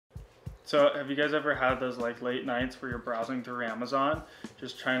So have you guys ever had those like late nights where you're browsing through Amazon,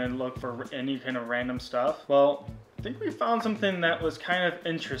 just trying to look for any kind of random stuff? Well, I think we found something that was kind of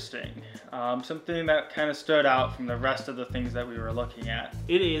interesting. Something that kind of stood out from the rest of the things that we were looking at.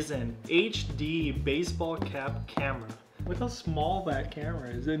 It is an HD baseball cap camera. Look how small that camera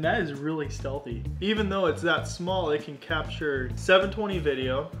is, and that is really stealthy. Even though it's that small, it can capture 720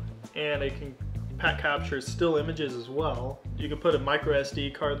 video, and it can capture still images as well. You can put a micro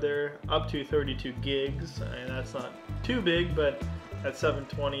SD card there, up to 32 gigs, and that's not too big, but at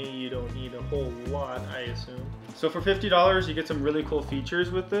 720 you don't need a whole lot, I assume. So for $50 you get some really cool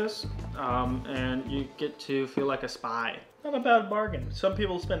features with this, and you get to feel like a spy. Not a bad bargain. Some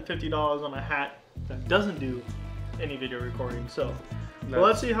people spend $50 on a hat that doesn't do any video recording, so well,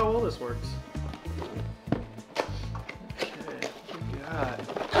 let's see how well this works. Okay, what we got?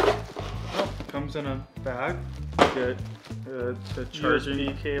 Oh, comes in a bag. Get the charging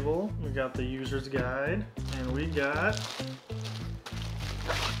USB cable. We got the user's guide, and we got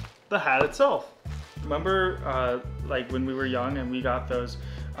the hat itself. Remember like when we were young and we got those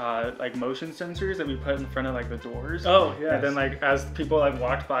like motion sensors that we put in front of like the doors? Oh yeah. And then like as people like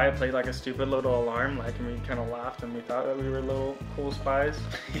walked by, it played like a stupid little alarm, like, and we kind of laughed and we thought that we were little cool spies.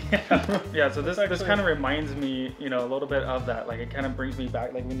 Yeah. Yeah. So this kind of reminds me, you know, a little bit of that. Like it kind of brings me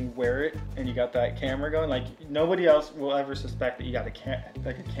back, like when you wear it and you got that camera going. Like nobody else will ever suspect that you got a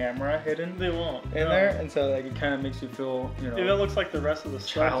camera hidden. They won't in there, and so like it kind of makes you feel, you know, if it looks like the rest of the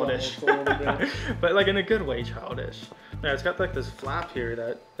childish a little bit. But like in a good way, childish. Yeah, it's got like this flap here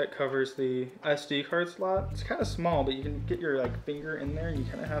that covers the SD card slot. It's kind of small, but you can get your like finger in there and you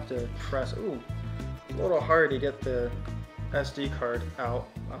kind of have to press. Ooh, it's a little hard to get the SD card out,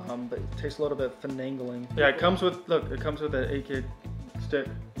 but it takes a little bit of finagling. Yeah, it comes with, look, it comes with an 8 gig stick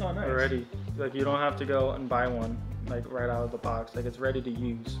already. Like you don't have to go and buy one like right out of the box. Like it's ready to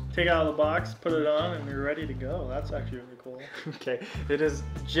use. Take it out of the box, put it on, and you're ready to go. That's actually really cool. Okay, it is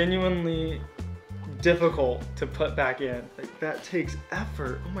genuinely difficult to put back in. Like that takes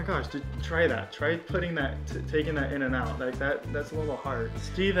effort. Oh my gosh, try that. Try putting that, taking that in and out. Like that's a little hard.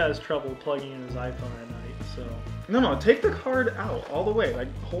 Steve has trouble plugging in his iPhone at night, so. No, take the card out all the way.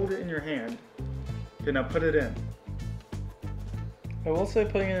 Like hold it in your hand. Okay, now put it in. I will say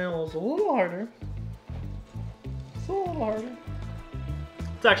putting it in was a little harder. It's a little harder.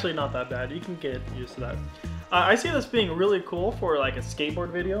 It's actually not that bad. You can get used to that. I see this being really cool for like a skateboard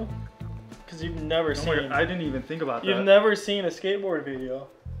video. Because you've never seen... I didn't even think about that. You've never seen a skateboard video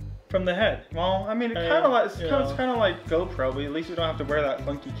from the head. Well, I mean, it's kind of like GoPro, but at least you don't have to wear that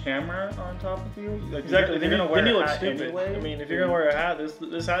funky camera on top of you. Like, exactly. If you're gonna wear then you a look hat stupid. anyway, I mean, if you're gonna wear a hat,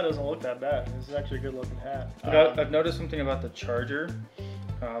 this hat doesn't look that bad. This is actually a good looking hat. I've noticed something about the charger.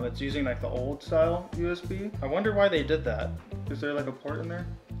 It's using like the old style USB. I wonder why they did that. Is there like a port in there?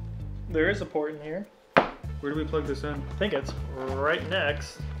 There is a port in here. Where do we plug this in? I think it's right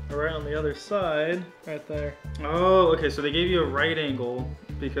next. Right on the other side, right there. Oh, okay, so they gave you a right angle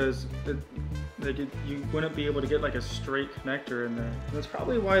because you wouldn't be able to get like a straight connector in there. And that's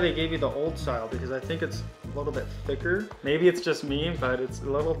probably why they gave you the old style, because I think it's a little bit thicker. Maybe it's just me, but it's a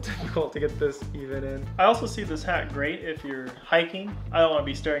little difficult to get this even in. I also see this hat great if you're hiking. I don't want to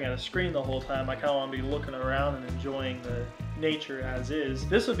be staring at a screen the whole time. I kind of want to be looking around and enjoying the nature as is.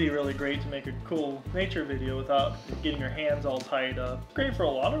 This would be really great to make a cool nature video without getting your hands all tied up. Great for a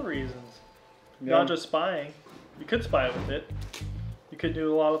lot of reasons. Yeah. Not just spying. You could spy with it. You could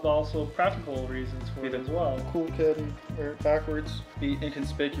do a lot of also practical reasons for it as well. Cool kid and wear it backwards, be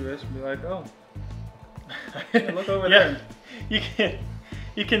inconspicuous, and be like, oh, look over there.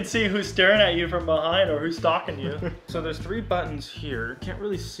 You can see who's staring at you from behind or who's stalking you. So there's 3 buttons here. Can't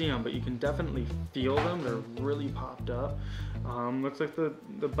really see them, but you can definitely feel them. They're really popped up. Looks like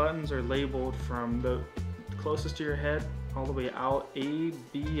the buttons are labeled from the closest to your head all the way out. A,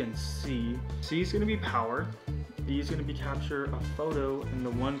 B, and C. C is going to be power. B is going to be capture a photo, and the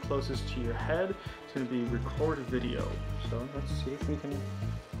one closest to your head is going to be record video. So let's see if we can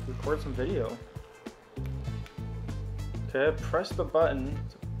record some video. Okay, press the button.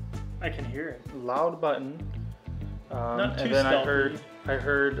 I can hear it. Loud button. Not too and then stealthy. I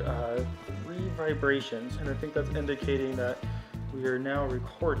heard 3 vibrations, and I think that's indicating that we are now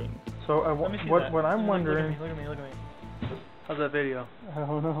recording. So what I'm wondering. Look at me. How's that video? I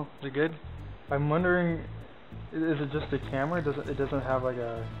don't know. Is it good? I'm wondering, is it just a camera? It doesn't have like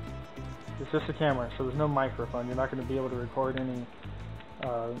a. It's just a camera, so there's no microphone. You're not going to be able to record any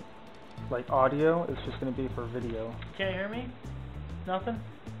like audio. It's just going to be for video. You can't hear me? Nothing?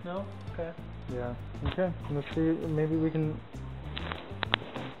 No? Okay. Yeah. Okay. Let's see. Maybe we can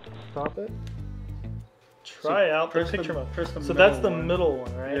stop it. Try out the picture mode. So that's the middle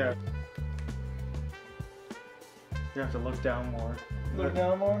one, right? Yeah. You have to look down more. Look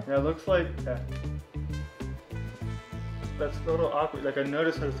down more? Yeah, it looks like that. That's a little awkward. Like I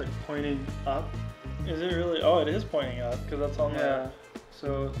noticed that it's like pointing up. Is it really? Oh, it is pointing up because that's on Yeah.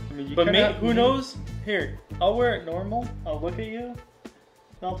 So I mean, you But kinda- who knows? Here, I'll wear it normal. I'll look at you,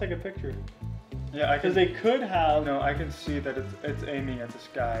 and I'll take a picture. Yeah, I can. Because they could have. No, I can see that it's aiming at the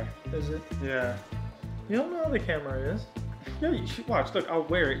sky. Is it? Yeah. You don't know how the camera is. Yeah, you should watch. Look, I'll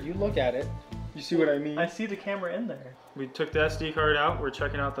wear it. You look at it. You see what I mean? I see the camera in there. We took the SD card out. We're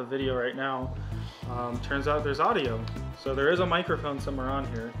checking out the video right now. Turns out there's audio. So there is a microphone somewhere on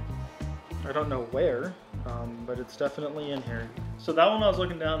here. I don't know where, but it's definitely in here. So that one I was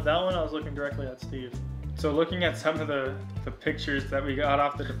looking down. That one I was looking directly at Steve. So looking at some of the pictures that we got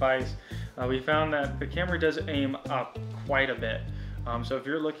off the device, we found that the camera does aim up quite a bit. So if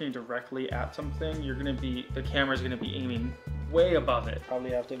you're looking directly at something, the camera's gonna be aiming way above it.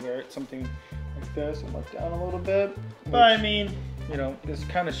 Probably have to wear it something like this and look down a little bit. But I mean, You know, it's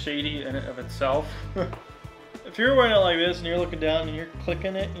kind of shady in and of itself. if you're wearing it like this and you're looking down and you're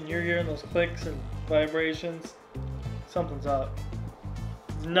clicking it and you're hearing those clicks and vibrations, something's up.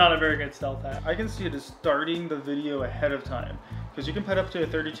 It's not a very good stealth hat. I can see it as starting the video ahead of time because you can put up to a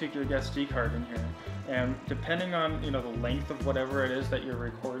 32 gig SD card in here, and depending on the length of whatever it is that you're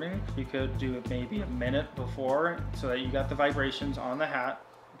recording, you could do it maybe a minute before so that you got the vibrations on the hat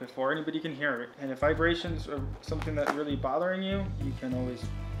before anybody can hear it. And if vibrations are something that's really bothering you, you can always,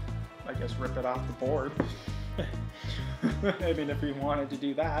 I guess, rip it off the board. I mean, if you wanted to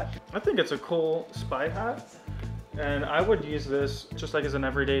do that. I think it's a cool spy hat. And I would use this just like as an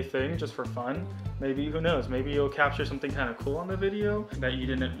everyday thing, just for fun. Maybe, who knows, maybe you'll capture something kind of cool on the video that you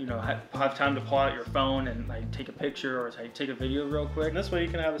didn't, have time to pull out your phone and like take a picture or like take a video real quick. And this way you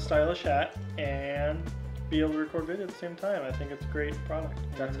can have a stylish hat and be able to record video at the same time. I think it's a great product.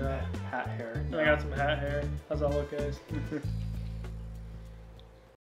 Got some hat hair. I got some hat hair. How's that look, guys?